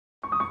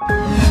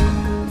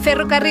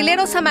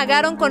ferrocarrileros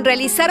amagaron con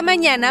realizar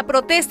mañana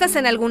protestas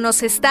en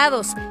algunos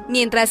estados,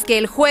 mientras que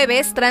el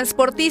jueves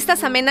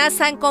transportistas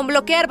amenazan con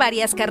bloquear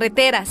varias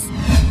carreteras.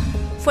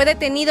 Fue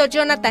detenido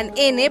Jonathan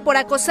N. por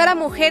acosar a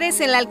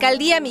mujeres en la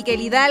alcaldía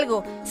Miguel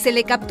Hidalgo. Se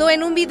le captó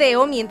en un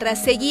video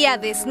mientras seguía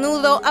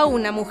desnudo a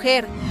una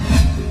mujer.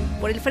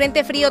 Por el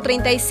frente frío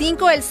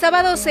 35, el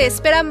sábado se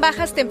esperan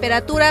bajas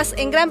temperaturas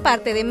en gran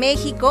parte de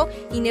México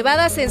y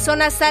nevadas en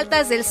zonas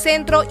altas del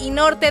centro y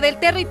norte del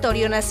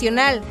territorio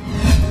nacional.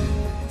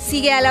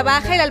 Sigue a la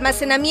baja el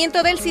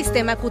almacenamiento del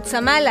Sistema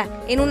Cutzamala.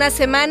 En una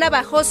semana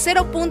bajó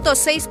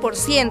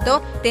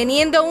 0.6%,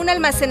 teniendo un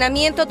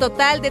almacenamiento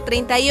total de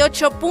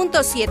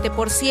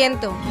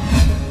 38.7%.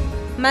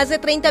 Más de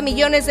 30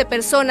 millones de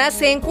personas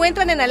se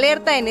encuentran en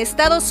alerta en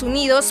Estados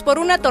Unidos por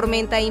una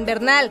tormenta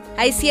invernal.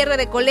 Hay cierre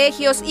de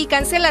colegios y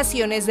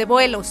cancelaciones de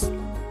vuelos.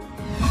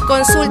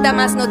 Consulta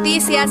más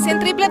noticias en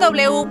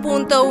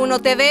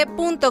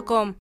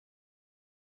www.unotv.com.